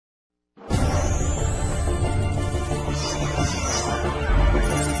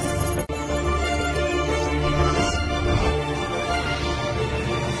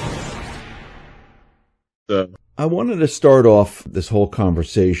I wanted to start off this whole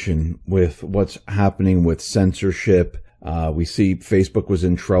conversation with what's happening with censorship. We see Facebook was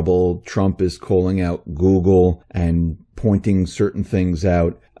in trouble. Trump is calling out Google and pointing certain things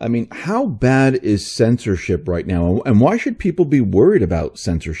out. I mean, how bad is censorship right now? And why should people be worried about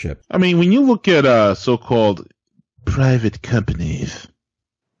censorship? I mean, when you look at so-called private companies,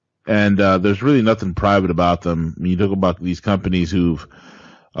 and there's really nothing private about them. When you talk about these companies who've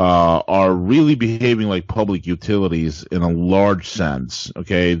are really behaving like public utilities in a large sense,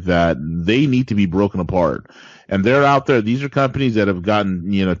 okay, that they need to be broken apart. And they're out there. These are companies that have gotten,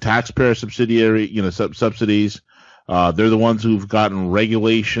 taxpayer subsidies. They're the ones who've gotten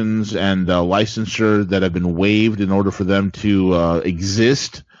regulations and licensure that have been waived in order for them to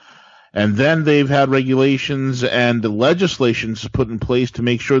exist. And then they've had regulations and legislations put in place to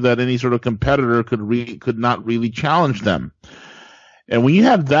make sure that any sort of competitor could not really challenge them. And when you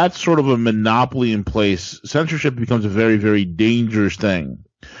have that sort of a monopoly in place, censorship becomes a very, very dangerous thing.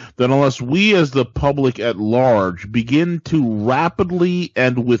 Then unless we as the public at large begin to rapidly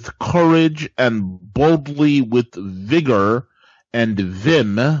and with courage and boldly with vigor and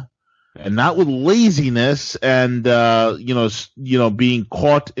vim, and not with laziness and, being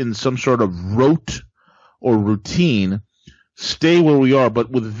caught in some sort of rote or routine, stay where we are,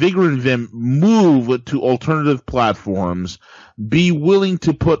 but with vigor and vim, move to alternative platforms, be willing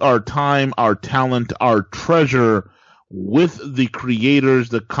to put our time, our talent, our treasure with the creators,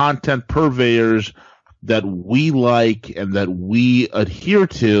 the content purveyors that we like and that we adhere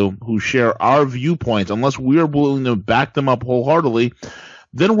to, who share our viewpoints. Unless we are willing to back them up wholeheartedly,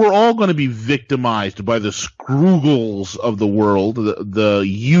 then we're all going to be victimized by the Scroogles of the world, the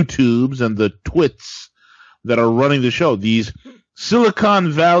YouTubes and the Twits that are running the show. These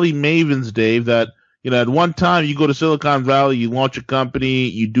Silicon Valley mavens, Dave, that, at one time you go to Silicon Valley, you launch a company,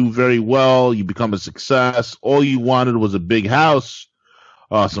 you do very well, you become a success. All you wanted was a big house,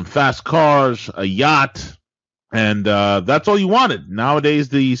 some fast cars, a yacht, and that's all you wanted. Nowadays,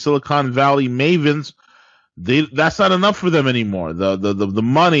 the Silicon Valley mavens, that's not enough for them anymore. The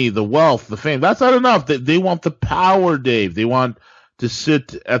money, the wealth, the fame, that's not enough. They want the power, Dave. They want to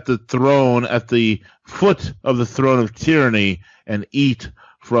sit at the throne, at the foot of the throne of tyranny, and eat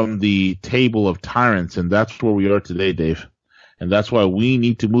from the table of tyrants. And that's where we are today, Dave. And that's why we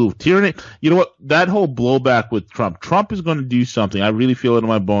need to move. Tyranny, you know what? That whole blowback with Trump is going to do something. I really feel it in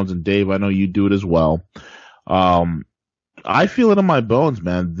my bones. And Dave, I know you do it as well. I feel it in my bones,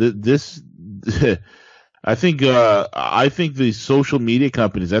 man. I think the social media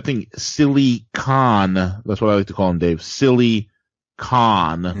companies, I think Silicon, that's what I like to call them, Dave, Silicon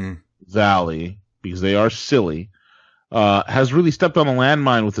Valley, because they are silly, has really stepped on a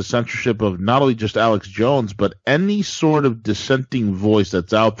landmine with the censorship of not only just Alex Jones, but any sort of dissenting voice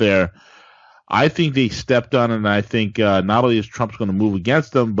that's out there. I think they stepped on it, and I think not only is Trump's going to move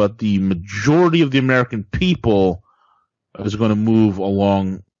against them, but the majority of the American people is going to move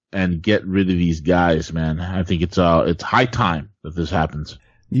along and get rid of these guys, man. I think it's high time that this happens.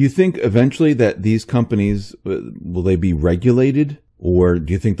 Do you think eventually that these companies, will they be regulated? Or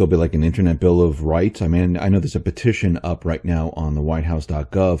do you think there'll be like an Internet Bill of Rights? I mean, I know there's a petition up right now on the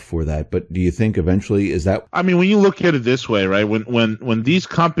whitehouse.gov for that, but do you think eventually is that? I mean, when you look at it this way, right, when these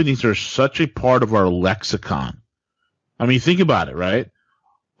companies are such a part of our lexicon, I mean, think about it, right?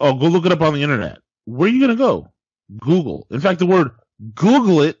 Oh, go look it up on the internet. Where are you going to go? Google. In fact, the word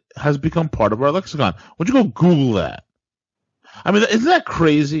Google it has become part of our lexicon. Why don't you go Google that? I mean, isn't that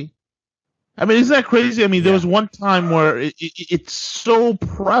crazy? I mean, there was one time where it's so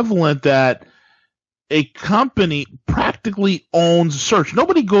prevalent that a company practically owns search.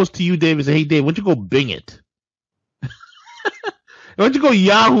 Nobody goes to you, Dave, and say, hey, Dave, why don't you go Bing it? Why don't you go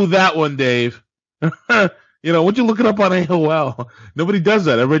Yahoo that one, Dave? Why don't you look it up on AOL? Nobody does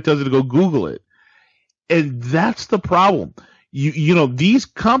that. Everybody tells you to go Google it. And that's the problem. These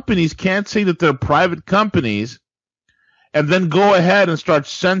companies can't say that they're private companies and then go ahead and start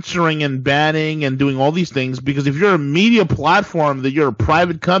censoring and banning and doing all these things, because if you're a media platform, that you're a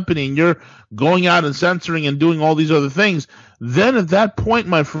private company and you're going out and censoring and doing all these other things, then at that point,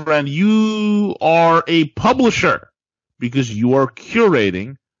 my friend, you are a publisher, because you are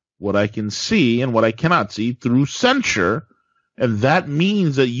curating what I can see and what I cannot see through censure, and that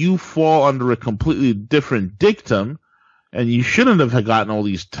means that you fall under a completely different dictum, and you shouldn't have gotten all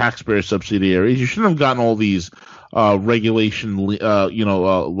these taxpayer subsidiaries. You shouldn't have gotten all these laxing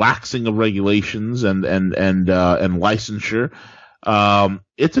of regulations and licensure.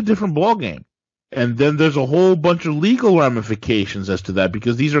 It's a different ballgame. And then there's a whole bunch of legal ramifications as to that,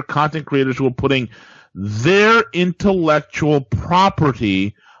 because these are content creators who are putting their intellectual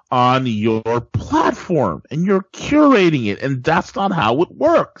property on your platform, and you're curating it, and that's not how it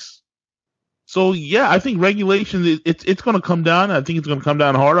works. So yeah, I think regulation, it's going to come down. I think it's going to come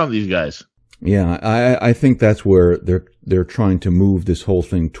down hard on these guys. Yeah, I think that's where they're trying to move this whole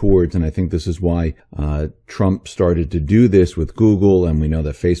thing towards, and I think this is why Trump started to do this with Google, and we know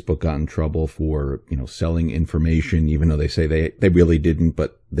that Facebook got in trouble for selling information, even though they say they really didn't,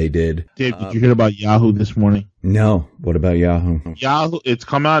 but they did. Dave, did you hear about Yahoo this morning? No. What about Yahoo? Yahoo, it's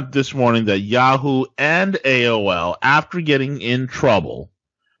come out this morning that Yahoo and AOL, after getting in trouble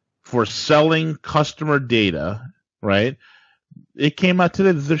for selling customer data, right? It came out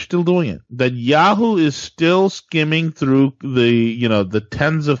today that they're still doing it. That Yahoo is still skimming through the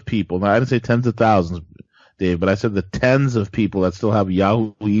tens of people. Now, I didn't say tens of thousands, Dave, but I said the tens of people that still have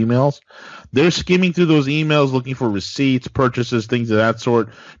Yahoo emails. They're skimming through those emails looking for receipts, purchases, things of that sort,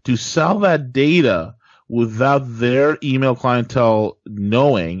 to sell that data without their email clientele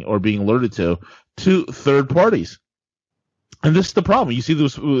knowing or being alerted to third parties. And this is the problem. You see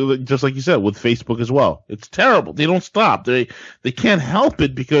this, just like you said, with Facebook as well. It's terrible. They don't stop. They can't help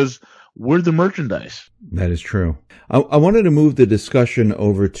it because we're the merchandise. That is true. I wanted to move the discussion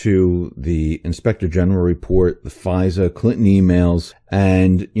over to the Inspector General report, the FISA, Clinton emails,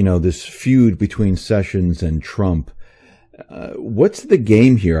 and, this feud between Sessions and Trump. What's the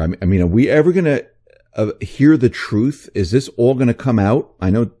game here? I mean, are we ever going to hear the truth? Is this all going to come out? I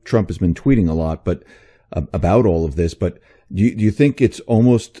know Trump has been tweeting a lot, but about all of this, but do you think it's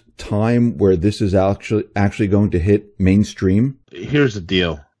almost time where this is actually going to hit mainstream? Here's the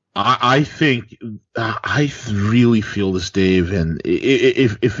deal. I think I really feel this, Dave, and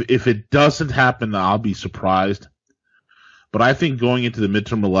if it doesn't happen, I'll be surprised. But I think going into the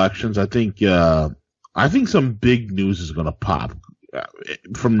midterm elections, I think some big news is going to pop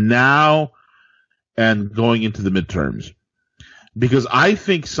from now and going into the midterms. Because I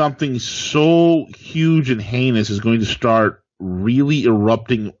think something so huge and heinous is going to start really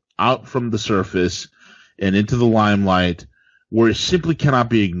erupting out from the surface and into the limelight where it simply cannot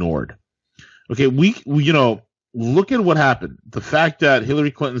be ignored. Okay, we look at what happened. The fact that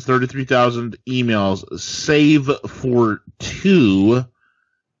Hillary Clinton's 33,000 emails, save for 2,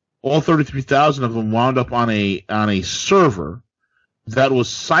 all 33,000 of them wound up on a server that was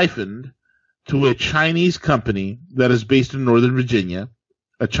siphoned to a Chinese company that is based in Northern Virginia,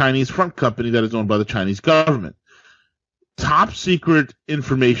 a Chinese front company that is owned by the Chinese government. Top secret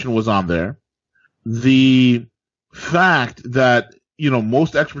information was on there. The fact that,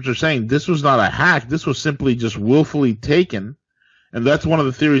 most experts are saying this was not a hack, this was simply just willfully taken, and that's one of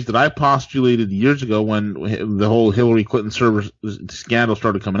the theories that I postulated years ago when the whole Hillary Clinton server scandal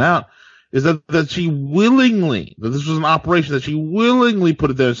started coming out, is that she willingly, that this was an operation that she willingly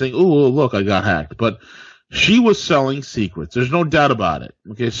put it there saying, oh, look, I got hacked. But she was selling secrets. There's no doubt about it.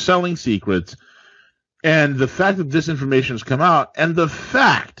 Okay, selling secrets. And the fact that this information has come out, and the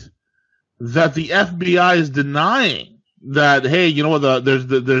fact that the FBI is denying that, hey, you know what, there's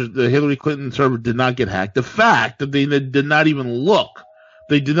the Hillary Clinton server did not get hacked. The fact that they did not even look.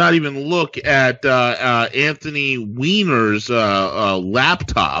 They did not even look at Anthony Weiner's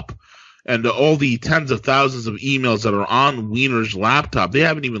laptop and all the tens of thousands of emails that are on Weiner's laptop. They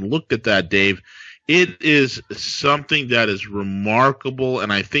haven't even looked at that, Dave. It is something that is remarkable,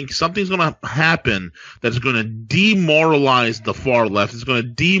 and I think something's going to happen that's going to demoralize the far left. It's going to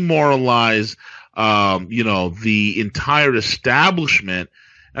demoralize, the entire establishment.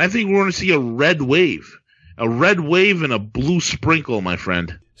 And I think we're going to see a red wave and a blue sprinkle, my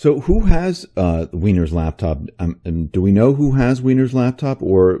friend. So who has Weiner's laptop? And do we know who has Weiner's laptop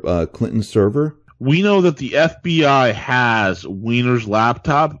or Clinton's server? We know that the FBI has Weiner's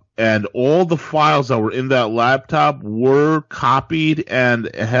laptop, and all the files that were in that laptop were copied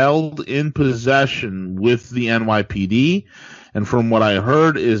and held in possession with the NYPD. And from what I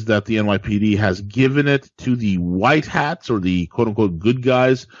heard is that the NYPD has given it to the white hats, or the quote-unquote good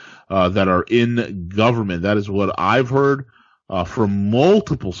guys that are in government. That is what I've heard from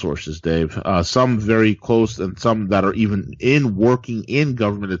multiple sources, Dave. Some very close, and some that are even working in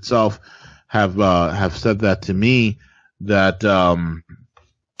government itself have said that to me, that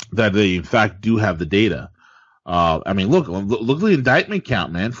that they in fact do have the data. I mean, look at the indictment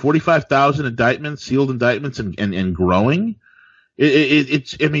count, man. 45,000 indictments, sealed indictments, and growing.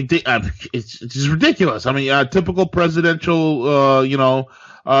 It's just ridiculous. I mean, typical presidential,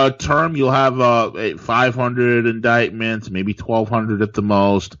 term, you'll have 500 indictments, maybe 1,200 at the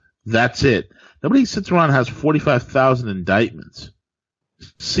most. That's it. Nobody sits around and has 45,000 indictments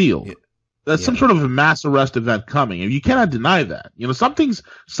sealed. Yeah. That's some sort of a mass arrest event coming, and you cannot deny that. Something's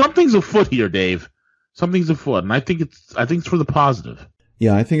afoot here, Dave. Something's afoot, and I think it's for the positive.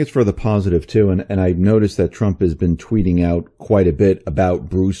 Yeah, I think it's for the positive too. And I've noticed that Trump has been tweeting out quite a bit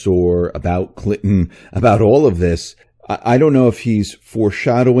about Bruce Orr, about Clinton, about all of this. I don't know if he's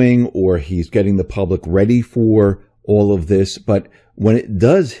foreshadowing or he's getting the public ready for all of this, but when it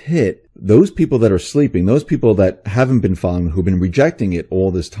does hit, those people that are sleeping, those people that haven't been following, who've been rejecting it all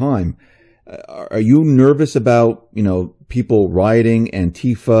this time, are you nervous about, people rioting,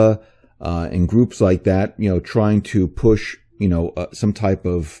 Antifa, and groups like that, trying to push, some type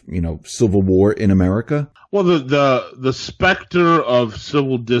of, civil war in America? Well, the specter of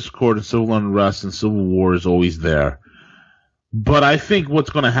civil discord and civil unrest and civil war is always there. But I think what's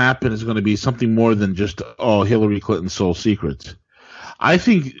going to happen is going to be something more than just, Hillary Clinton sold secrets. I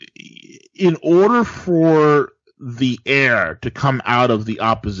think in order for the air to come out of the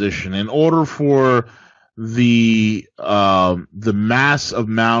opposition, in order for the mass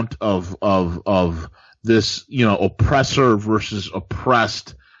amount of this, oppressor versus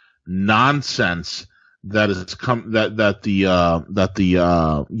oppressed nonsense that is the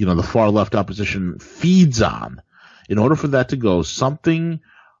far left opposition feeds on, in order for that to go, something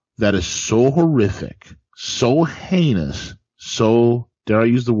that is so horrific, so heinous, so, dare I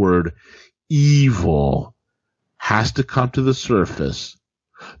use the word, evil, has to come to the surface,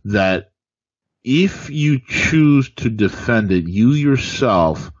 that if you choose to defend it, you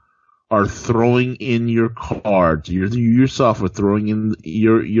yourself are throwing in your cards, you yourself are throwing in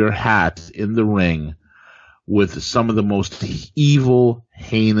your hat in the ring with some of the most evil,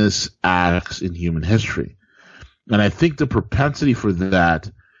 heinous acts in human history. And I think the propensity for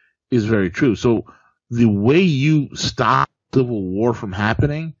that is very true. So the way you stop civil war from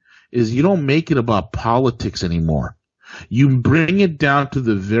happening is you don't make it about politics anymore. You bring it down to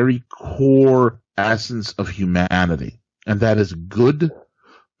the very core essence of humanity, and that is good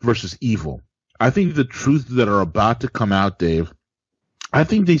versus evil. I think the truths that are about to come out, Dave, I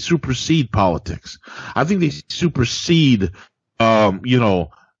think they supersede politics. I think they supersede,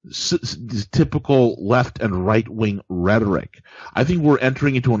 typical left and right wing rhetoric. I think we're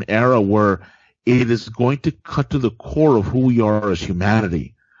entering into an era where it is going to cut to the core of who we are as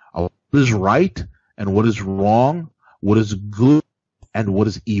humanity. What is right and what is wrong, what is good and what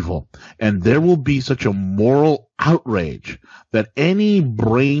is evil. And there will be such a moral outrage that any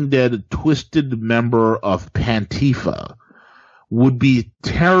brain-dead, twisted member of Pantifa would be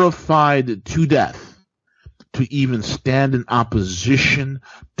terrified to death to even stand in opposition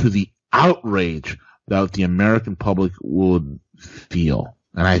to the outrage that the American public would feel.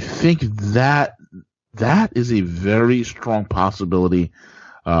 And I think that is a very strong possibility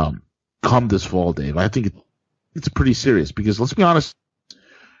come this fall, Dave. I think it's pretty serious because, let's be honest,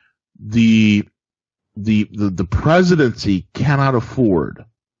 the presidency cannot afford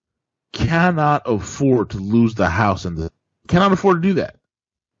to lose the House, and cannot afford to do that.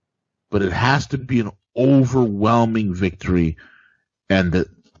 But it has to be an overwhelming victory, and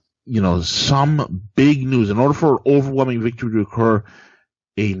some big news. In order for an overwhelming victory to occur,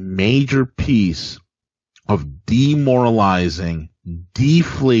 a major piece of demoralizing,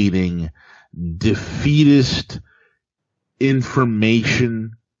 deflating, defeatist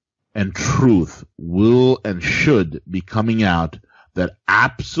information and truth will and should be coming out that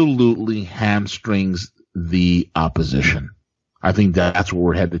absolutely hamstrings the opposition. I think that's what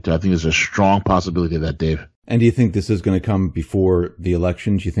we're headed to. I think there's a strong possibility of that, Dave. And do you think this is going to come before the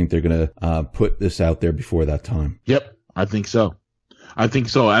elections? Do you think they're going to put this out there before that time? Yep, I think so. And I think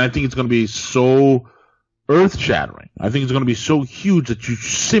it's going to be so earth-shattering. I think it's going to be so huge that you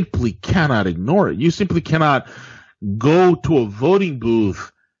simply cannot ignore it. You simply cannot go to a voting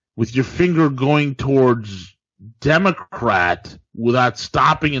booth with your finger going towards Democrat without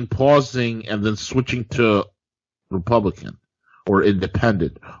stopping and pausing and then switching to Republican or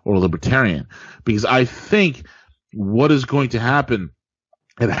Independent or Libertarian. Because I think what is going to happen,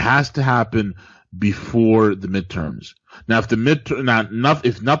 it has to happen before the midterms. Now,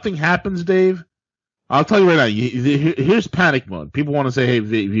 if nothing happens, Dave, I'll tell you right now, here's panic mode. People want to say, hey,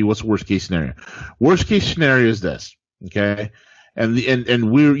 V, what's the worst case scenario? Worst case scenario is this, okay?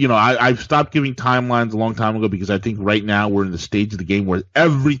 And we're, I've stopped giving timelines a long time ago because I think right now we're in the stage of the game where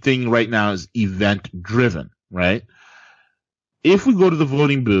everything right now is event driven, right? If we go to the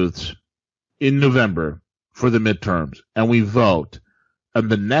voting booths in November for the midterms and we vote, and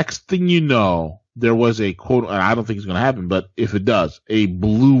the next thing you know, there was a quote, and I don't think it's going to happen, but if it does, a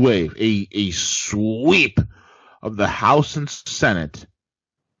blue wave, a sweep of the House and Senate,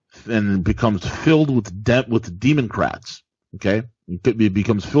 and it becomes filled with Democrats. Okay, it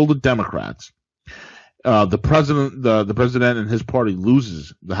becomes filled with Democrats. The president and his party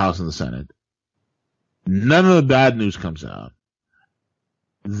loses the House and the Senate. None of the bad news comes out.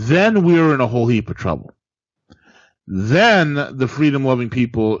 then we're in a whole heap of trouble. Then the freedom-loving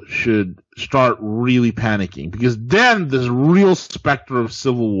people should start really panicking, because then this real specter of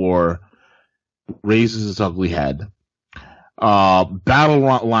civil war raises its ugly head.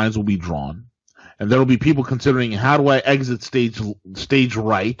 Battle lines will be drawn, and there will be people considering, how do I exit stage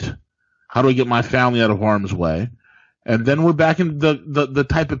right? How do I get my family out of harm's way? And then we're back in the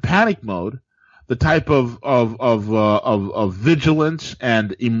type of panic mode, the type of vigilance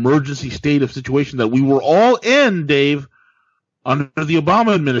and emergency state of situation that we were all in, Dave, under the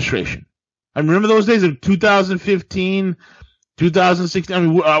Obama administration. I remember those days of 2015, 2016. I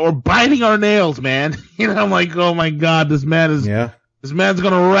mean, we're biting our nails, man. I'm like, oh my God, this man's going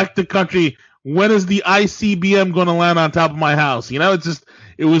to wreck the country. When is the ICBM going to land on top of my house?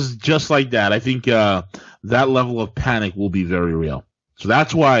 It was just like that. I think that level of panic will be very real. So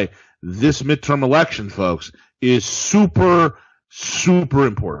that's why this midterm election, folks, is super, super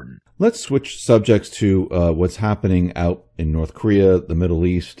important. Let's switch subjects to what's happening out in North Korea, the Middle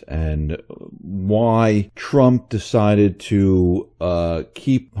East, and why Trump decided to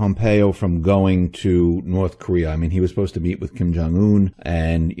keep Pompeo from going to North Korea. I mean, he was supposed to meet with Kim Jong-un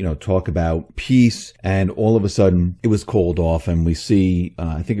and, talk about peace, and all of a sudden it was called off. And we see,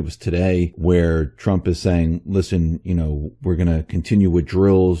 I think it was today, where Trump is saying, listen, we're going to continue with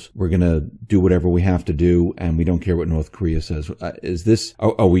drills. We're going to do whatever we have to do, and we don't care what North Korea says.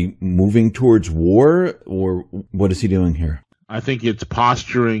 Are we moving towards war, or what is he doing here? I think it's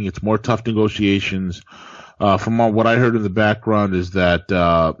posturing. It's more tough negotiations. From what I heard in the background is that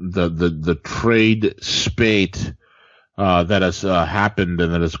the trade spate that has happened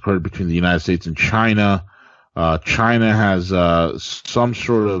and that has occurred between the United States and China. China has some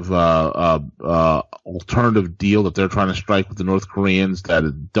sort of alternative deal that they're trying to strike with the North Koreans that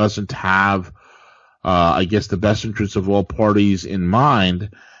it doesn't have, I guess, the best interests of all parties in mind.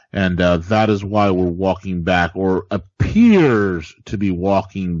 And that is why we're walking back, or appears to be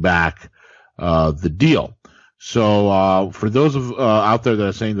walking back, the deal. So for those of out there that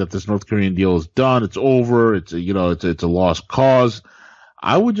are saying that this North Korean deal is done, it's over, it's a lost cause,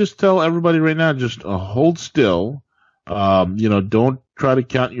 I would just tell everybody right now, just hold still. Don't try to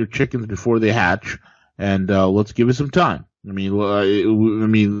count your chickens before they hatch, and let's give it some time. I mean,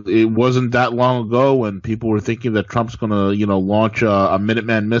 it wasn't that long ago when people were thinking that Trump's going to, launch a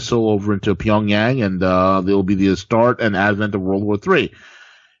Minuteman missile over into Pyongyang, and it'll be the start and advent of World War III.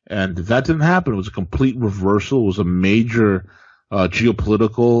 And that didn't happen. It was a complete reversal. It was a major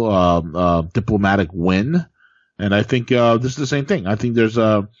geopolitical, diplomatic win. And I think this is the same thing. I think there's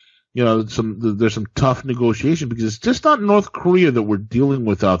some tough negotiation, because it's just not North Korea that we're dealing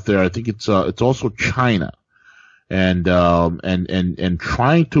with out there. I think it's also China. And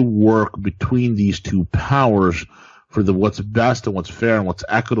trying to work between these two powers for what's best and what's fair and what's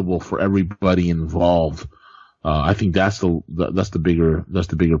equitable for everybody involved. I think that's the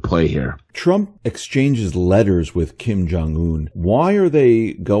bigger play here. Trump exchanges letters with Kim Jong-un. Why are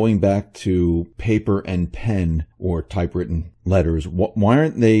they going back to paper and pen or typewritten letters? Why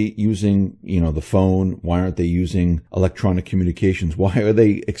aren't they using, the phone? Why aren't they using electronic communications? Why are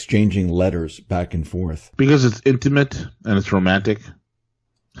they exchanging letters back and forth? Because it's intimate and it's romantic.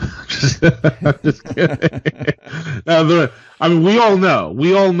 Just kidding. We all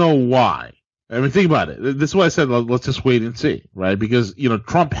know why. I mean, think about it. This is why I said, let's just wait and see, right? Because,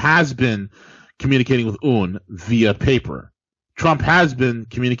 Trump has been communicating with Un via paper. Trump has been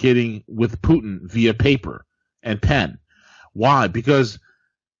communicating with Putin via paper and pen. Why? Because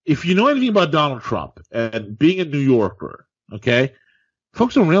if you know anything about Donald Trump and being a New Yorker, okay,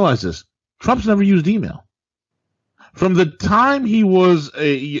 folks don't realize this. Trump's never used email. From the time he was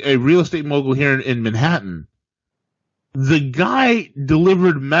a real estate mogul here in Manhattan, the guy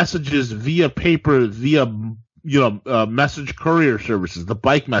delivered messages via paper, via message courier services, the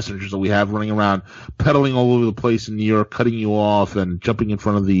bike messengers that we have running around, pedaling all over the place in New York, cutting you off and jumping in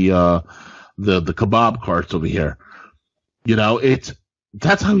front of the kebab carts over here.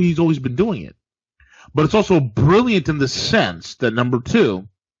 That's how he's always been doing it. But it's also brilliant in the sense that, number two,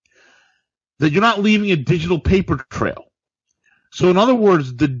 that you're not leaving a digital paper trail. So in other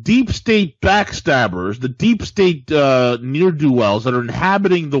words, the deep state backstabbers, the deep state ne'er-do-wells that are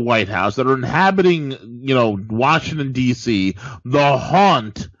inhabiting the White House, that are inhabiting, Washington, D.C., the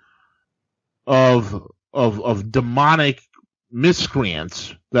haunt of demonic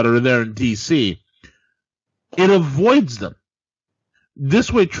miscreants that are there in D.C., it avoids them.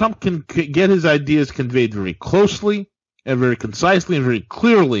 This way, Trump can get his ideas conveyed very closely and very concisely and very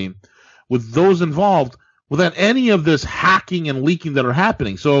clearly with those involved, without any of this hacking and leaking that are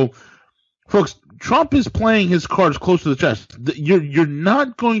happening. So, folks, Trump is playing his cards close to the chest. You're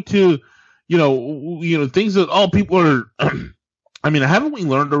not going to, things that people are. I mean, haven't we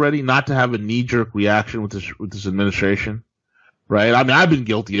learned already not to have a knee-jerk reaction with this administration? Right? I mean, I've been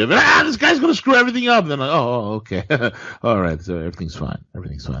guilty of it. This guy's going to screw everything up. And then, okay. All right. So everything's fine.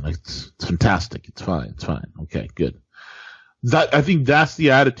 Everything's fine. It's fantastic. It's fine. It's fine. Okay, good. I think that's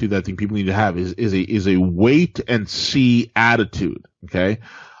the attitude that I think people need to have is a wait and see attitude. Okay.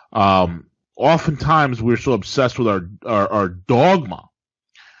 Oftentimes we're so obsessed with our dogma.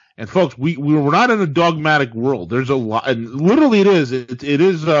 And folks, we're not in a dogmatic world. There's a lot, and literally it is. It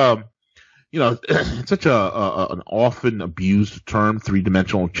is, it's such an often abused term,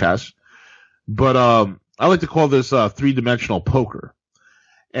 3-dimensional chess. But I like to call this 3-dimensional poker.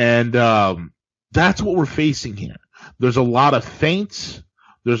 And that's what we're facing here. There's a lot of feints.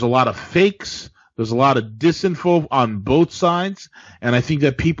 There's a lot of fakes. There's a lot of disinfo on both sides. And I think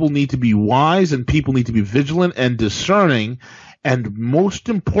that people need to be wise and people need to be vigilant and discerning. And most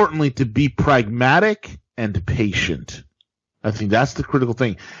importantly, to be pragmatic and patient. I think that's the critical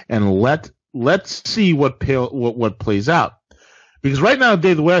thing. And let's see what plays out. Because right now,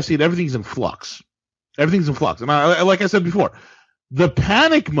 Dave, the way I see it, everything's in flux. Everything's in flux. And like I said before, the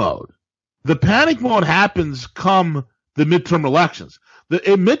panic mode happens come the midterm elections. The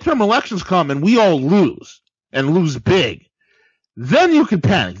midterm elections come and we all lose and lose big. Then you can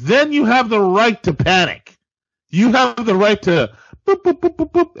panic. Then you have the right to panic. You have the right to boop, boop, boop,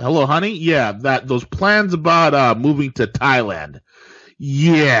 boop, boop. Hello, honey. Yeah, those plans about moving to Thailand.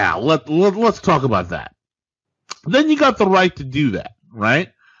 Yeah, let's talk about that. Then you got the right to do that, right?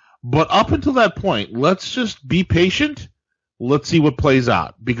 But up until that point, let's just be patient. Let's see what plays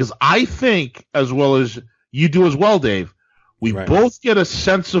out. Because I think, as well as you do as well, Dave, we both get a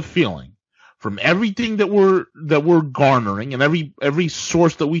sense of feeling from everything that we're garnering and every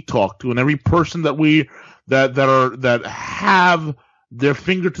source that we talk to and every person that have their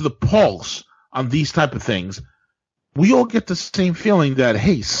finger to the pulse on these type of things. We all get the same feeling that,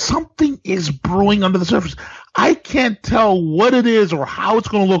 hey, something is brewing under the surface. I can't tell what it is or how it's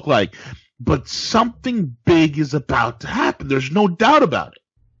going to look like, but something big is about to happen. There's no doubt about it.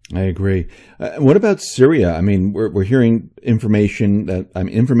 I agree. What about Syria? I mean, we're hearing information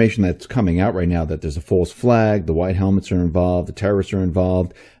that's coming out right now that there's a false flag, the white helmets are involved, the terrorists are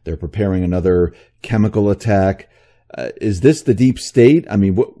involved, they're preparing another chemical attack. Is this the deep state? I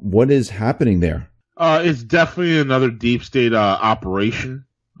mean, what is happening there? It's definitely another deep state operation.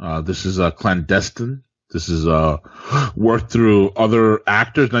 This is clandestine. This is worked through other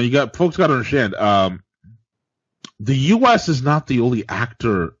actors. Now, folks got to understand. The U.S. is not the only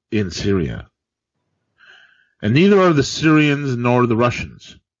actor in Syria, and neither are the Syrians nor the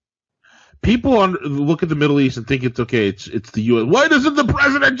Russians. People look at the Middle East and think it's okay. It's the U.S. Why doesn't the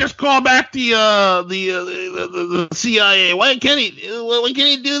president just call back the CIA? Why can't he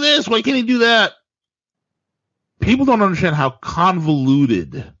do this? Why can't he do that? People don't understand how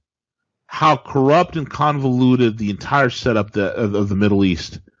convoluted, how corrupt and convoluted the entire setup of the Middle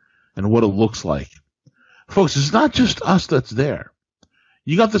East and what it looks like. Folks, it's not just us that's there.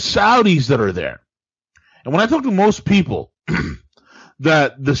 You got the Saudis that are there. And when I talk to most people,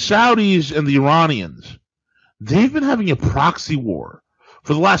 that the Saudis and the Iranians, they've been having a proxy war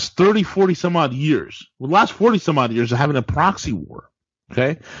for the last 30, 40 some odd years. The last 40 some odd years of having a proxy war.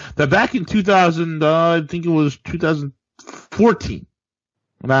 Okay? That back in 2000, I think it was 2014,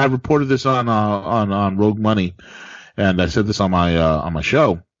 when I reported this on Rogue Money, and I said this on my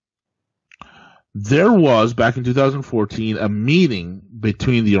show. There was, back in 2014, a meeting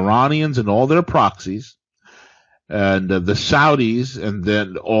between the Iranians and all their proxies and the Saudis and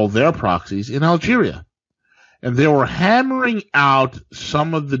then all their proxies in Algeria. And they were hammering out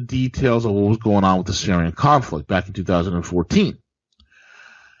some of the details of what was going on with the Syrian conflict back in 2014.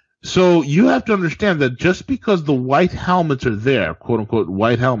 So you have to understand that just because the white helmets are there, quote unquote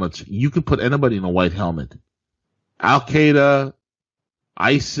white helmets, you can put anybody in a white helmet. Al-Qaeda,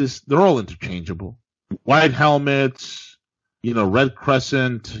 ISIS, they're all interchangeable. White helmets, Red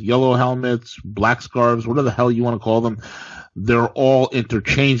Crescent, yellow helmets, black scarves, whatever the hell you want to call them, they're all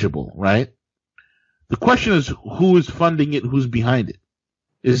interchangeable, right? The question is, who is funding it? Who's behind it?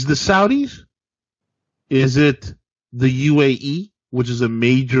 Is it the Saudis? Is it the UAE, which is a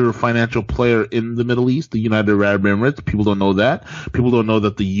major financial player in the Middle East, the United Arab Emirates? People don't know that. People don't know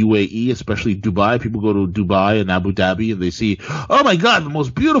that the UAE, especially Dubai, people go to Dubai and Abu Dhabi and they see, oh my God, the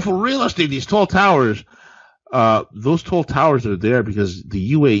most beautiful real estate, these tall towers. Those tall towers are there because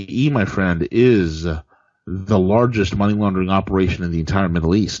the UAE, my friend, is the largest money laundering operation in the entire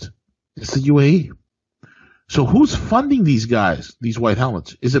Middle East. It's the UAE. So who's funding these guys, these white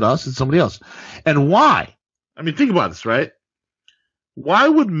helmets? Is it us? Is it somebody else? And why? I mean, think about this, right? Why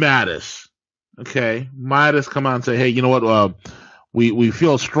would Mattis come out and say, hey, you know what? We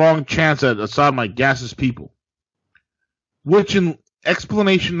feel a strong chance that Assad might gas his people. Which in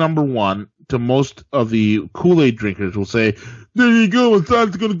explanation number one to most of the Kool-Aid drinkers will say, there you go,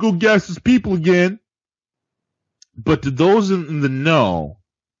 Assad's going to go gas his people again. But to those in the know,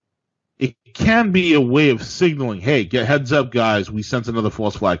 it can be a way of signaling, hey, get heads up, guys, we sense another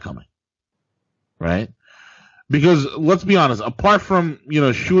false flag coming. Right? Because let's be honest, apart from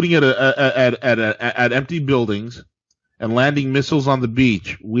shooting at empty buildings and landing missiles on the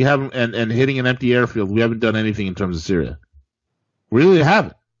beach, we haven't and hitting an empty airfield, we haven't done anything in terms of Syria. We really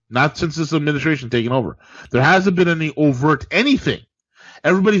haven't. Not since this administration taken over. There hasn't been any overt anything.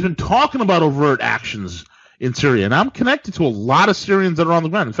 Everybody's been talking about overt actions in Syria, and I'm connected to a lot of Syrians that are on the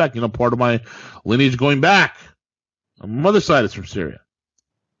ground. In fact, part of my lineage going back, on my mother's side is from Syria.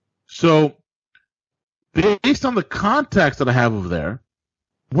 So, based on the contacts that I have over there,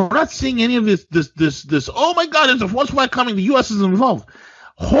 we're not seeing any of this, oh my God, there's a false flag coming, the U.S. is involved.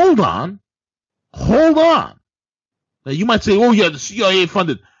 Hold on. Now, you might say, oh yeah, the CIA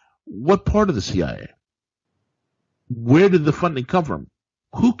funded. What part of the CIA? Where did the funding come from?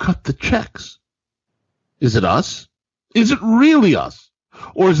 Who cut the checks? Is it us? Is it really us?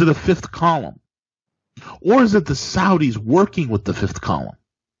 Or is it a fifth column? Or is it the Saudis working with the fifth column?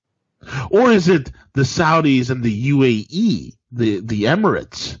 Or is it the Saudis and the UAE, the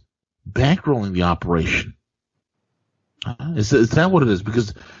Emirates, bankrolling the operation? Is that what it is?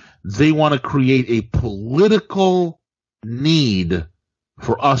 Because they want to create a political need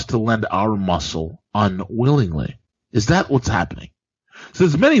for us to lend our muscle unwillingly. Is that what's happening? So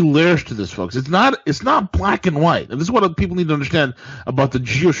there's many layers to this, folks. It's not black and white. And this is what people need to understand about the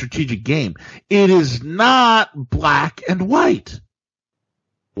geostrategic game. It is not black and white.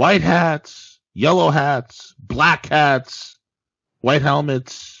 White hats, yellow hats, black hats, white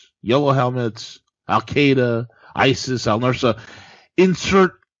helmets, yellow helmets, Al-Qaeda, ISIS, Al-Nusra.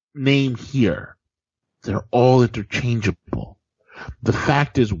 Insert name here. They're all interchangeable. The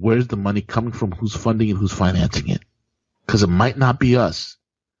fact is, where's the money coming from? Who's funding it? Who's financing it? Because it might not be us.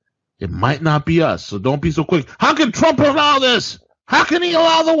 It might not be us. So don't be so quick. How can Trump allow this? How can he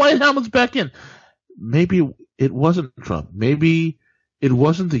allow the white helmets back in? Maybe it wasn't Trump. Maybe it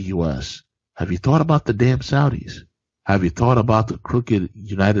wasn't the U.S. Have you thought about the damn Saudis? Have you thought about the crooked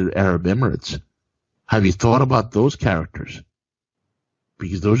United Arab Emirates? Have you thought about those characters?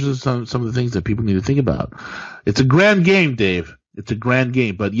 Because those are some of the things that people need to think about. It's a grand game, Dave. It's a grand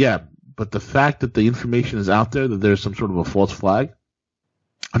game. But the fact that the information is out there, that there's some sort of a false flag,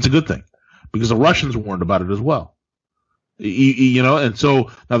 that's a good thing. Because the Russians warned about it as well. And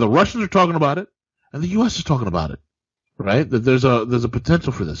so now the Russians are talking about it, and the U.S. is talking about it, right? That there's a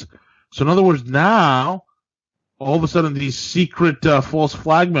potential for this. So in other words, now, all of a sudden, these secret false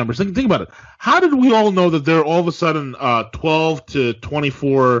flag members, think about it. How did we all know that there are all of a sudden 12 to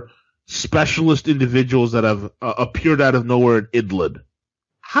 24 specialist individuals that have appeared out of nowhere at Idlib?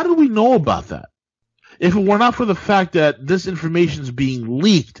 How did we know about that? If it were not for the fact that this information is being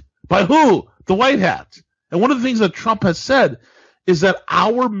leaked by who? The White Hats. And one of the things that Trump has said is that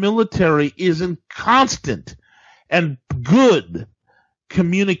our military is in constant and good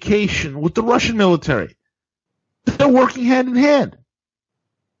communication with the Russian military. They're working hand in hand.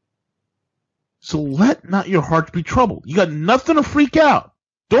 So let not your hearts be troubled. You got nothing to freak out.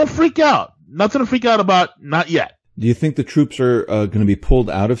 Don't freak out. Nothing to freak out about, not yet. Do you think the troops are going to be pulled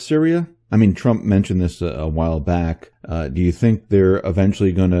out of Syria? I mean, Trump mentioned this a while back. Do you think they're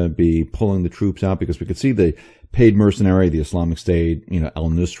eventually going to be pulling the troops out? Because we could see the paid mercenary, the Islamic State,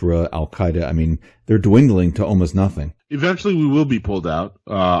 Al-Nusra, Al-Qaeda. I mean, they're dwindling to almost nothing. Eventually we will be pulled out.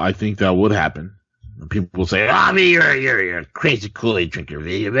 I think that would happen. People will say, you're a crazy Kool-Aid drinker.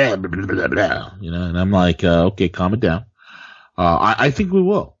 Blah, blah, blah, blah. And I'm like, okay, calm it down. I think we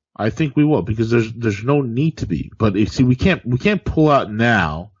will. I think we will, because there's no need to be. But you see, we can't pull out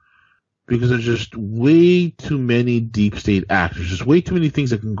now because there's just way too many deep state actors. There's way too many things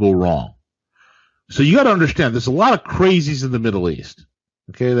that can go wrong. So you got to understand, there's a lot of crazies in the Middle East.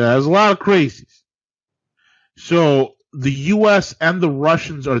 Okay, there's a lot of crazies. So the U.S. and the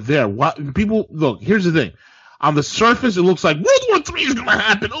Russians are there. People, look, here's the thing. On the surface, it looks like World War III is going to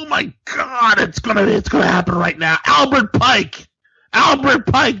happen. Oh my God, it's going to happen right now. Albert Pike,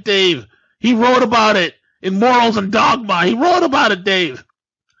 Dave. He wrote about it in Morals and Dogma. He wrote about it, Dave.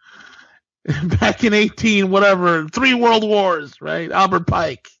 Back in 3 world wars, right? Albert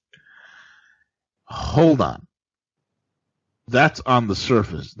Pike. Hold on. That's on the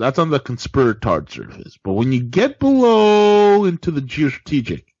surface. That's on the conspiratard surface. But when you get below into the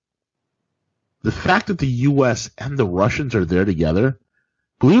geostrategic, the fact that the U.S. and the Russians are there together,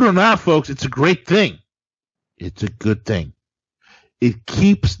 believe it or not, folks, it's a great thing. It's a good thing. It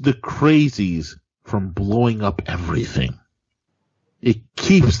keeps the crazies from blowing up everything. It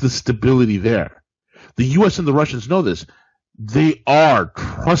keeps the stability there. The U.S. and the Russians know this. They are,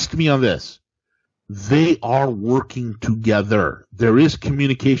 trust me on this, they are working together. There is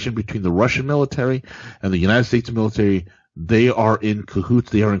communication between the Russian military and the United States military. They are in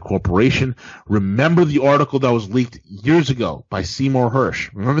cahoots. They are in cooperation. Remember the article that was leaked years ago by Seymour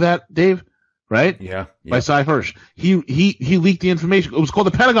Hersh. Remember that, Dave? Right? Yeah. By Cy Hersh. He leaked the information. It was called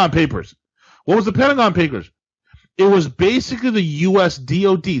the Pentagon Papers. What was the Pentagon Papers? It was basically the U.S.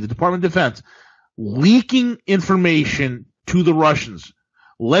 DOD, the Department of Defense, leaking information to the Russians,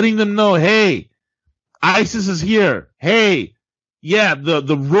 letting them know, hey, ISIS is here. Hey, yeah,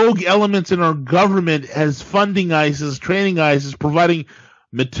 the rogue elements in our government has funding ISIS, training ISIS, providing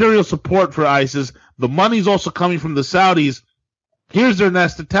material support for ISIS. The money's also coming from the Saudis. Here's their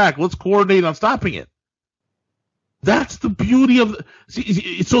next attack. Let's coordinate on stopping it. That's the beauty of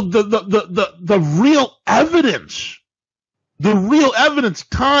so the real evidence. The real evidence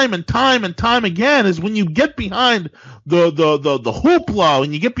time and time and time again is when you get behind the hoopla,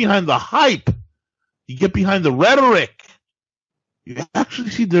 and you get behind the hype, you get behind the rhetoric, you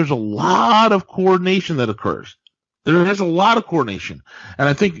actually see there's a lot of coordination that occurs. There is a lot of coordination. And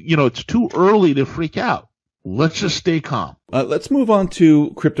I think, it's too early to freak out. Let's just stay calm. Let's move on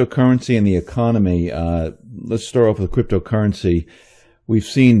to cryptocurrency and the economy. Let's start off with cryptocurrency. We've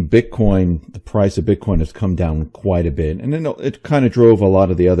seen Bitcoin, the price of Bitcoin has come down quite a bit. And then it kind of drove a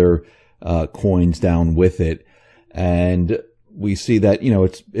lot of the other coins down with it. And we see that,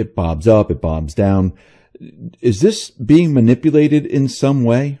 it bobs up, it bobs down. Is this being manipulated in some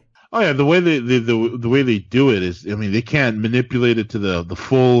way? Oh yeah, the way the way they do it is, they can't manipulate it to the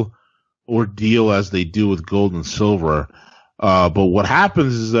full ordeal as they do with gold and silver. But what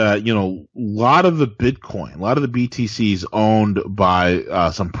happens is that, a lot of the Bitcoin, a lot of the BTC is owned by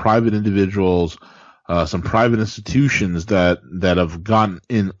some private individuals, some private institutions that have gotten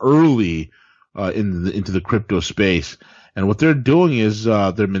in early into the crypto space. And what they're doing is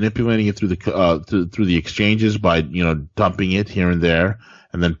they're manipulating it through the exchanges by dumping it here and there,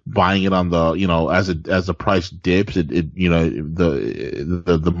 and then buying it on the as the price dips, the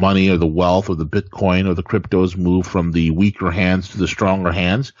money or the wealth or the Bitcoin or the cryptos move from the weaker hands to the stronger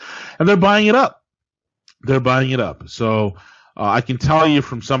hands, and they're buying it up. They're buying it up. So I can tell you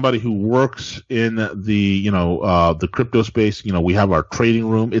from somebody who works in the crypto space, we have our trading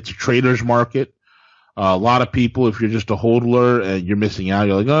room. It's a trader's market. A lot of people, if you're just a hodler and you're missing out,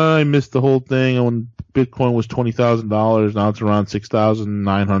 you're like, oh, I missed the whole thing. When Bitcoin was $20,000, now it's around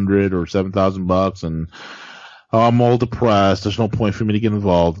 $6,900 or $7,000, and I'm all depressed. There's no point for me to get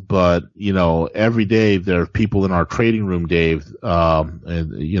involved. But every day there are people in our trading room, Dave,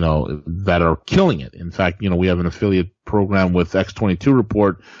 that are killing it. In fact, we have an affiliate program with X22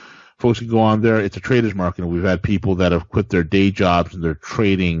 Report. Folks can go on there. It's a trader's market, and we've had people that have quit their day jobs and they're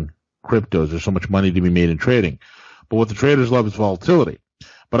trading cryptos. There's so much money to be made in trading. But what the traders love is volatility.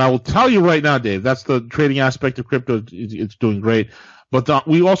 But I will tell you right now, Dave, that's the trading aspect of crypto. It's doing great. But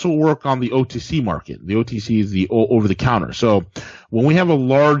we also work on the OTC market. The OTC is the over-the-counter. So when we have a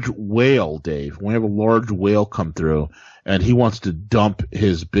large whale, Dave, when we have a large whale come through and he wants to dump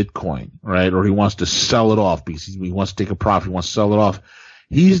his Bitcoin, right, or he wants to sell it off because he wants to take a profit, he wants to sell it off,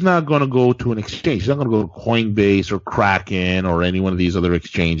 he's not going to go to an exchange. He's not going to go to Coinbase or Kraken or any one of these other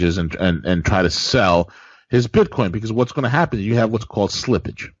exchanges and try to sell his Bitcoin, because what's going to happen is you have what's called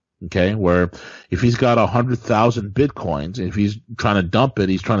slippage, okay, where if he's got 100,000 Bitcoins, if he's trying to dump it,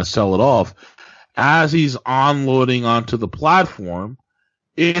 he's trying to sell it off, as he's unloading onto the platform,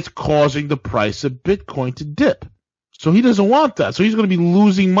 it's causing the price of Bitcoin to dip. So he doesn't want that. So he's going to be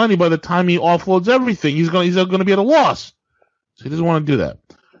losing money by the time he offloads everything. He's going to be at a loss. So he doesn't want to do that.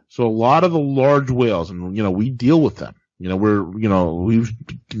 So a lot of the large whales, and we deal with them. We've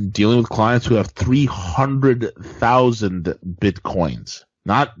been dealing with clients who have 300,000 Bitcoins,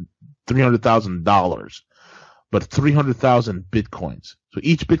 not $300,000, but 300,000 Bitcoins. So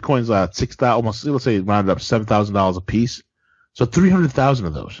each Bitcoin's almost, let's say, rounded up $7,000 a piece. So 300,000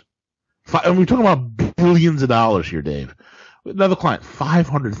 of those. And we're talking about billions of dollars here, Dave. Another client,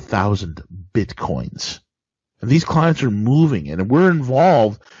 500,000 Bitcoins. And these clients are moving, and we're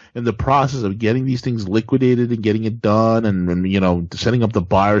involved in the process of getting these things liquidated and getting it done, and setting up the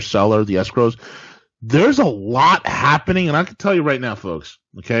buyer, seller, the escrows. There's a lot happening, and I can tell you right now, folks,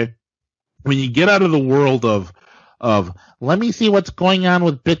 okay, when you get out of the world of of let me see what's going on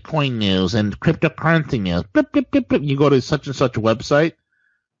with Bitcoin news and cryptocurrency news. Blip, blip, blip, blip. You go to such and such a website.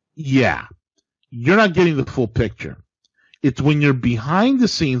 Yeah, you're not getting the full picture. It's when you're behind the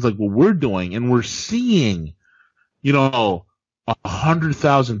scenes like what we're doing and we're seeing,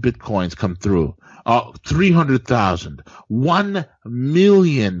 100,000 Bitcoins come through, 300,000, 1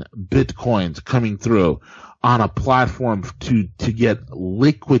 million Bitcoins coming through on a platform to get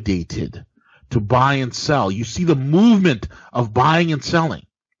liquidated, to buy and sell. You see the movement of buying and selling.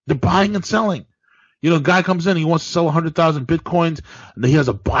 They're buying and selling. A guy comes in, he wants to sell 100,000 Bitcoins, and he has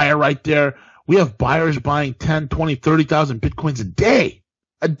a buyer right there. We have buyers buying 10, 20, 30,000 Bitcoins a day.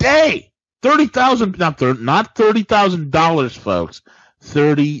 A day! 30,000, not $30,000, folks.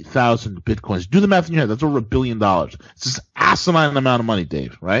 30,000 Bitcoins. Do the math in your head. That's over $1 billion. It's this asinine amount of money,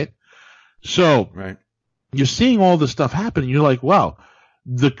 Dave, right? So, right. You're seeing all this stuff happen, and you're like, wow,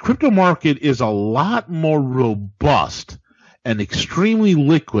 the crypto market is a lot more robust and extremely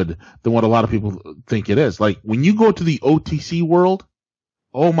liquid than what a lot of people think it is. Like, when you go to the OTC world,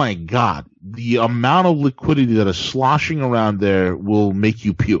 oh my God, the amount of liquidity that is sloshing around there will make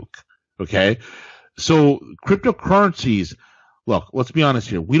you puke. Okay? So cryptocurrencies, look, let's be honest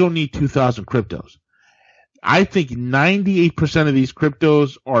here. We don't need 2,000 cryptos. I think 98% of these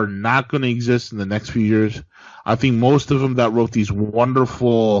cryptos are not going to exist in the next few years. I think most of them that wrote these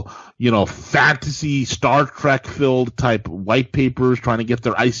wonderful, fantasy Star Trek filled type white papers trying to get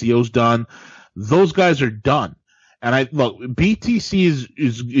their ICOs done, those guys are done. And BTC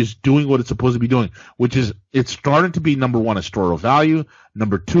is doing what it's supposed to be doing, which is it's starting to be number one, a store of value.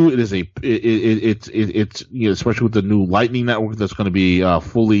 Number two, it's especially with the new Lightning Network that's going to be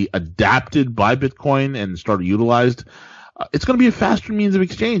fully adapted by Bitcoin and started utilized. It's going to be a faster means of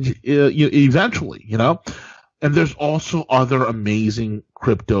exchange eventually, And there's also other amazing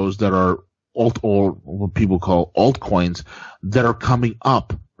cryptos that are or what people call altcoins that are coming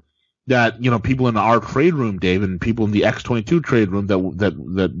up. That people in our trade room, Dave, and people in the X22 trade room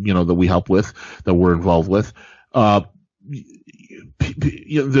that we help with, that we're involved with,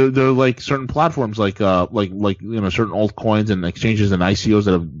 they're like certain platforms, like certain altcoins and exchanges and ICOs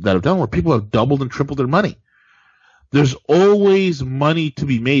that have done where people have doubled and tripled their money. There's always money to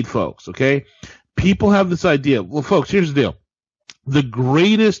be made, folks. Okay, people have this idea. Well, folks, here's the deal: the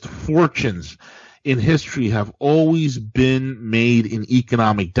greatest fortunes in history have always been made in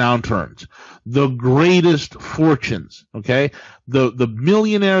economic downturns. The greatest fortunes, okay? The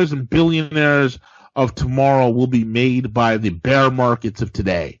millionaires and billionaires of tomorrow will be made by the bear markets of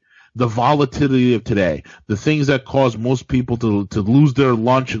today, the volatility of today, the things that cause most people to lose their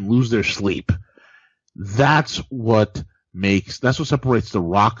lunch and lose their sleep. That's what separates the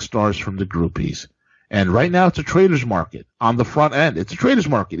rock stars from the groupies. And right now, it's a trader's market on the front end. It's a trader's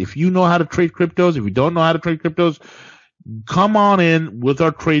market. If you know how to trade cryptos, if you don't know how to trade cryptos, come on in with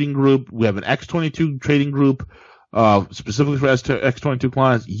our trading group. We have an X22 trading group specifically for X22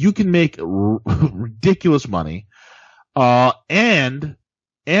 clients. You can make ridiculous money. And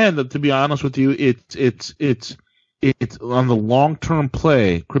to be honest with you, it's on the long-term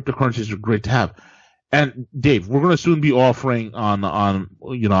play. Cryptocurrencies are great to have. And Dave, we're going to soon be offering on our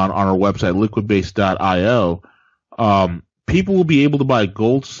website, liquidbase.io, people will be able to buy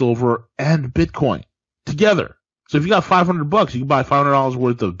gold, silver, and Bitcoin together. So if you got $500, you can buy $500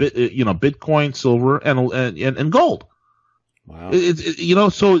 worth of Bitcoin, silver, and gold. Wow.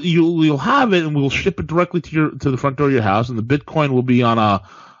 So you'll have it, and we'll ship it directly to the front door of your house, and the Bitcoin will be on a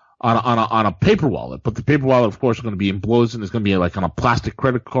paper wallet, but the paper wallet, of course, is going to be emblazoned. It's going to be like on a plastic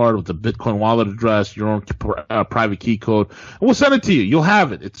credit card with the Bitcoin wallet address, your own private key code, and we'll send it to you. You'll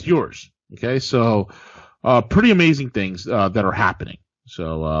have it. It's yours. Okay, so pretty amazing things that are happening.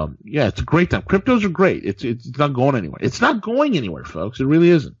 So it's a great time. Cryptos are great. It's not going anywhere. It's not going anywhere, folks. It really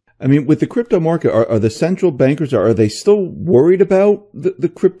isn't. I mean, with the crypto market, are the central bankers, are they still worried about the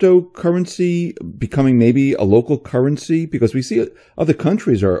cryptocurrency becoming maybe a local currency? Because we see other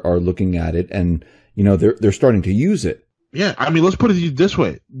countries are looking at it and, they're starting to use it. Yeah. I mean, let's put it this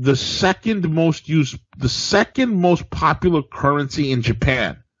way. The second most popular currency in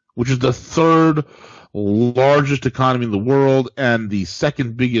Japan, which is the third largest economy in the world and the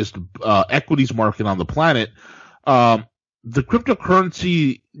second biggest equities market on the planet, the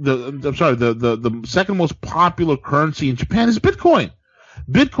cryptocurrency, the second most popular currency in Japan is Bitcoin.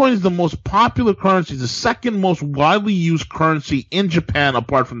 Bitcoin is the most popular currency, the second most widely used currency in Japan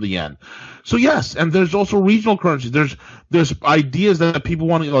apart from the yen. So yes, and there's also regional currencies. There's ideas that people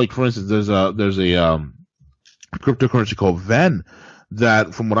want to, like, for instance, there's a cryptocurrency called VEN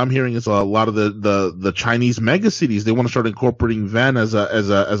that, from what I'm hearing, is a lot of the Chinese megacities, they want to start incorporating VEN as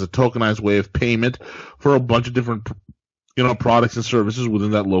a tokenized way of payment for a bunch of different, products and services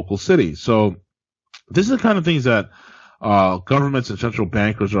within that local city. So this is the kind of things that governments and central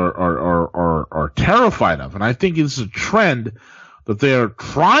bankers are terrified of, and I think it's a trend that they are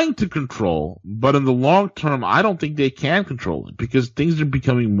trying to control, but in the long term, I don't think they can control it because things are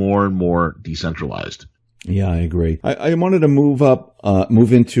becoming more and more decentralized. Yeah, I agree. I wanted to move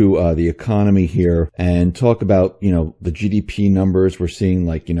into the economy here and talk about, the GDP numbers. We're seeing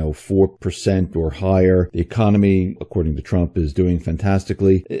 4% or higher. The economy, according to Trump, is doing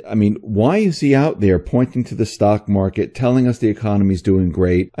fantastically. I mean, why is he out there pointing to the stock market, telling us the economy is doing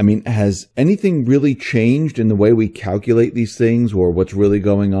great? I mean, has anything really changed in the way we calculate these things or what's really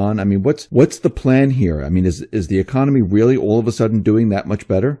going on? I mean, what's the plan here? I mean, is the economy really all of a sudden doing that much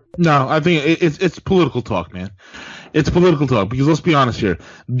better? No, I think it's political talk, man. It's political talk because let's be honest here.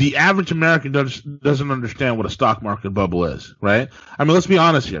 The average American doesn't understand what a stock market bubble is, right? I mean, let's be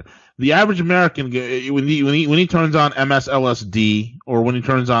honest here. The average American, when he turns on MSLSD or when he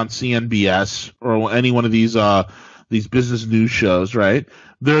turns on CNBS or any one of these business news shows, right?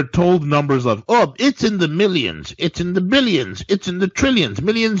 They're told numbers of, it's in the millions, it's in the billions, it's in the trillions,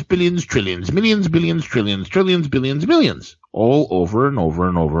 millions, billions, trillions, millions, billions, trillions, trillions, billions, millions, all over and over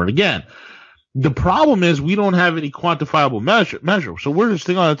and over and again. The problem is we don't have any quantifiable measure. So we're just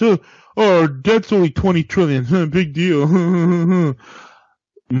thinking, our debt's only 20 trillion, big deal.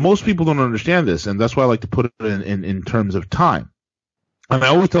 Most people don't understand this, and that's why I like to put it in terms of time. And I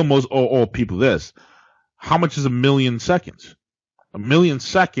always tell all people this: how much is a million seconds? A million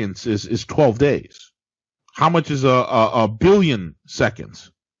seconds is 12 days. How much is a billion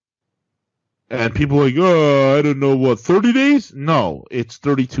seconds? And people are like, I don't know what, 30 days? No, it's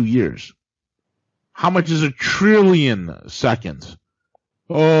 32 years. How much is a trillion seconds?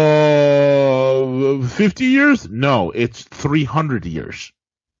 50 years? No, it's 300 years.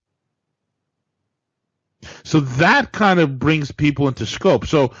 So that kind of brings people into scope.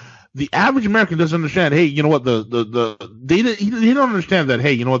 So the average American doesn't understand, hey, you know what, they don't understand that,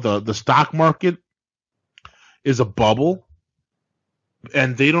 hey, you know what, the stock market is a bubble,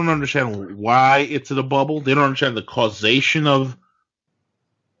 and they don't understand why it's in a bubble. They don't understand the causation of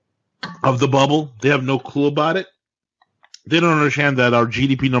the bubble. They have no clue about it. They don't understand that our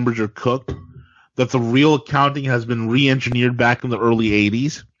GDP numbers are cooked, that the real accounting has been re-engineered back in the early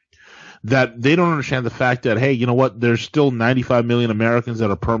 80s, that they don't understand the fact that, hey, you know what, there's still 95 million Americans that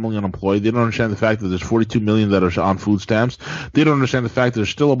are permanently unemployed. They don't understand the fact that there's 42 million that are on food stamps. They don't understand the fact that there's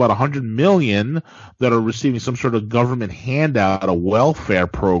still about 100 million that are receiving some sort of government handout, a welfare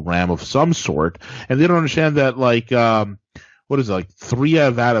program of some sort. And they don't understand that, what is it, 3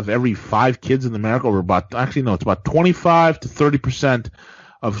 out of every 5 kids in America, or it's about 25 to 30%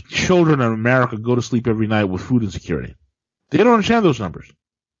 of children in America go to sleep every night with food insecurity. They don't understand those numbers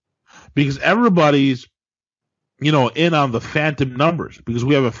because everybody's, in on the phantom numbers because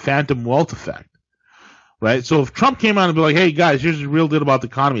we have a phantom wealth effect, right? So if Trump came out and be like, hey guys, here's the real deal about the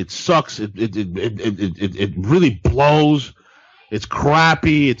economy. It sucks. It really blows. It's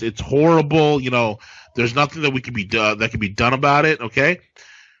crappy. It's horrible. There's nothing that can be done about it. Okay.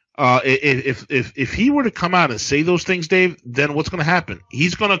 If he were to come out and say those things, Dave, then what's going to happen?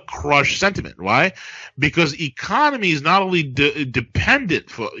 He's going to crush sentiment. Why? Because economy is not only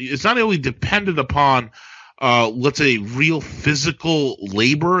dependent upon, let's say, real physical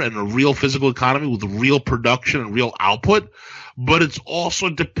labor and a real physical economy with real production and real output, but it's also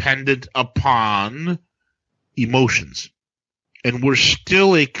dependent upon emotions. And we're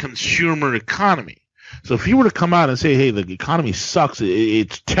still a consumer economy. So if he were to come out and say, hey, the economy sucks,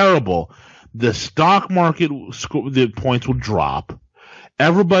 it's terrible, the stock market, the points will drop,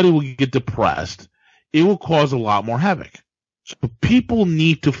 everybody will get depressed, it will cause a lot more havoc. So people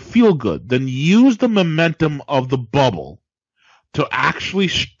need to feel good, then use the momentum of the bubble to actually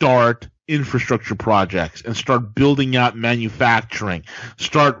start infrastructure projects and start building out manufacturing,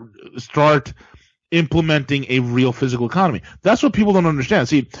 start implementing a real physical economy. That's what people don't understand.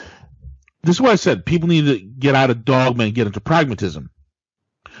 See, this is why I said people need to get out of dogma and get into pragmatism.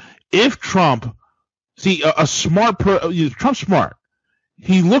 If Trump, Trump's smart.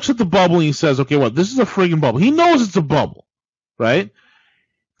 He looks at the bubble and he says, okay, this is a friggin' bubble. He knows it's a bubble, right?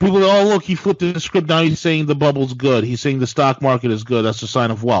 People go, look, he flipped the script. Now he's saying the bubble's good. He's saying the stock market is good. That's a sign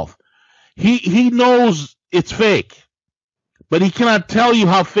of wealth. He knows it's fake, but he cannot tell you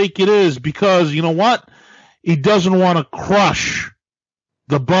how fake it is because, you know what? He doesn't want to crush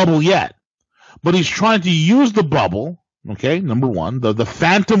the bubble yet. But he's trying to use the bubble, okay, number one, the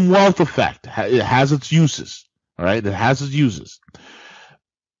phantom wealth effect. It has its uses, all right? It has its uses.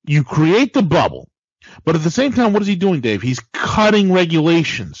 You create the bubble, but at the same time, what is he doing, Dave? He's cutting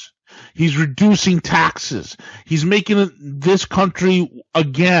regulations. He's reducing taxes. He's making this country,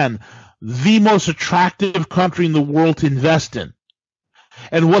 again, the most attractive country in the world to invest in.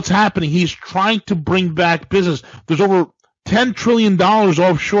 And what's happening? He's trying to bring back business. There's over $10 trillion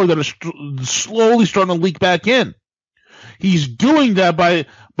offshore that is slowly starting to leak back in. He's doing that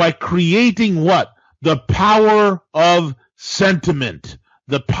by creating what? The power of sentiment,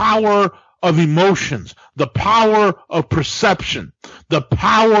 the power of emotions, the power of perception, the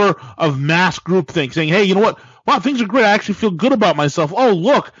power of mass groupthink, saying, hey, you know what? Wow, things are great. I actually feel good about myself. Oh,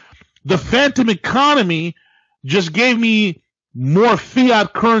 look, the phantom economy just gave me more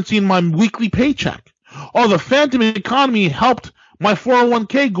fiat currency in my weekly paycheck. Oh, the phantom economy helped my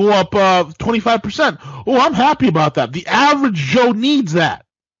 401k go up 25%. Oh, I'm happy about that. The average Joe needs that,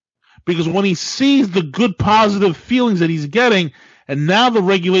 because when he sees the good, positive feelings that he's getting, and now the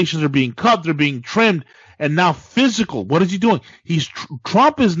regulations are being cut, they're being trimmed, and now physical. What is he doing?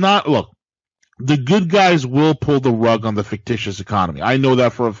 Trump is not, look, the good guys will pull the rug on the fictitious economy. I know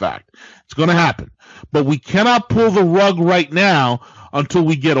that for a fact. It's going to happen. But we cannot pull the rug right now until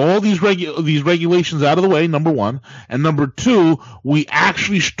we get all these regulations out of the way, number one. And number two, we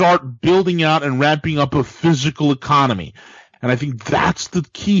actually start building out and ramping up a physical economy. And I think that's the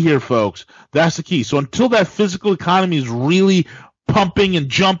key here, folks. That's the key. So until that physical economy is really pumping and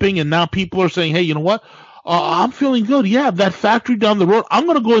jumping, and now people are saying, hey, you know what? I'm feeling good. Yeah, that factory down the road, I'm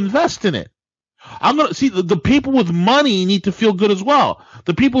going to go invest in it. I'm going to see the people with money need to feel good as well.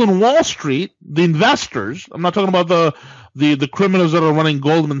 The people in Wall Street, the investors, I'm not talking about the criminals that are running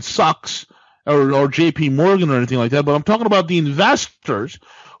Goldman Sachs or JP Morgan or anything like that, but I'm talking about the investors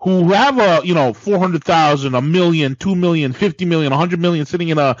who have $400,000, $1 million, $2 million, $50 million, $100 million sitting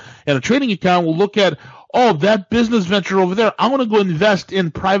in a trading account will look at, oh, that business venture over there, I'm going to go invest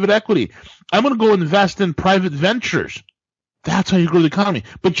in private equity. I'm going to go invest in private ventures. That's how you grow the economy.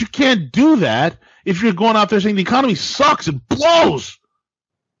 But you can't do that if you're going out there saying the economy sucks, it blows.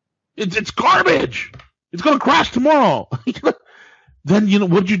 It's garbage. It's going to crash tomorrow. Then,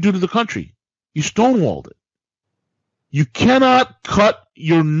 what did you do to the country? You stonewalled it. You cannot cut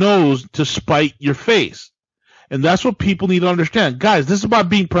your nose to spite your face. And that's what people need to understand. Guys, this is about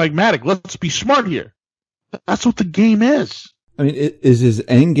being pragmatic. Let's be smart here. That's what the game is. I mean, is his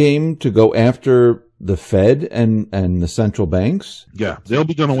end game to go after the Fed and the central banks? Yeah, they'll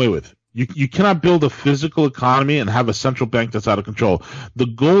be done away with. You cannot build a physical economy and have a central bank that's out of control. The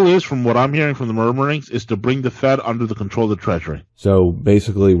goal is, from what I'm hearing from the murmurings, is to bring the Fed under the control of the Treasury. So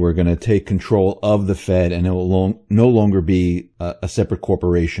basically, we're going to take control of the Fed, and it will no longer be a separate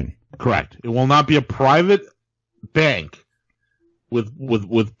corporation. Correct. It will not be a private bank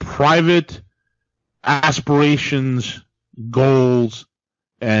with private aspirations, goals,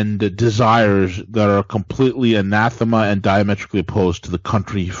 and desires that are completely anathema and diametrically opposed to the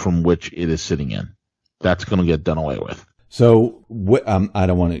country from which it is sitting in. That's going to get done away with. So I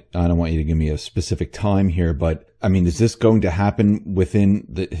don't want you to give me a specific time here, but I mean, is this going to happen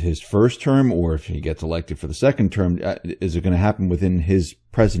within his first term, or if he gets elected for the second term, is it going to happen within his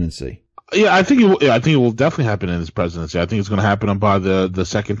presidency? Yeah, I think it will definitely happen in his presidency. I think it's going to happen by the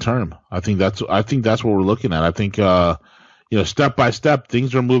second term. I think that's what we're looking at. I think step by step,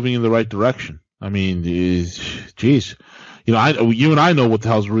 things are moving in the right direction. I mean, geez, you and I know what the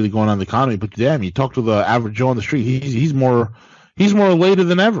hell's really going on in the economy, but damn, you talk to the average Joe on the street, he's more elated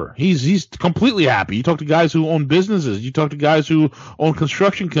than ever. He's completely happy. You talk to guys who own businesses, you talk to guys who own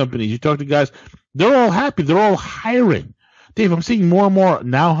construction companies, you talk to guys, they're all happy. They're all hiring. Dave, I'm seeing more and more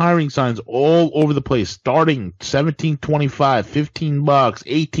now hiring signs all over the place, starting $17.25, $15,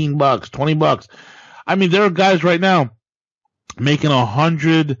 $18, $20. I mean, there are guys right now making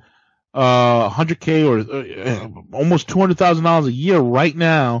 $100K or almost $200,000 a year right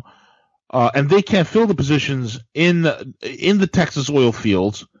now, and they can't fill the positions in the Texas oil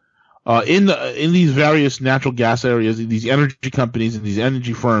fields, in these various natural gas areas, these energy companies and these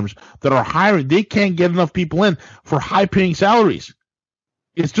energy firms that are hiring. They can't get enough people in for high-paying salaries.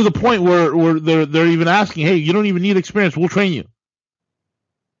 It's to the point where they're even asking, "Hey, you don't even need experience. We'll train you."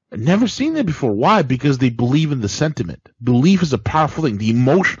 I've never seen that before. Why? Because they believe in the sentiment. Belief is a powerful thing. The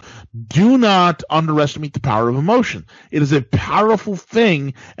emotion. Do not underestimate the power of emotion. It is a powerful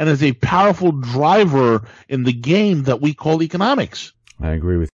thing and is a powerful driver in the game that we call economics. I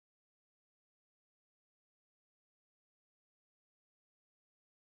agree with you.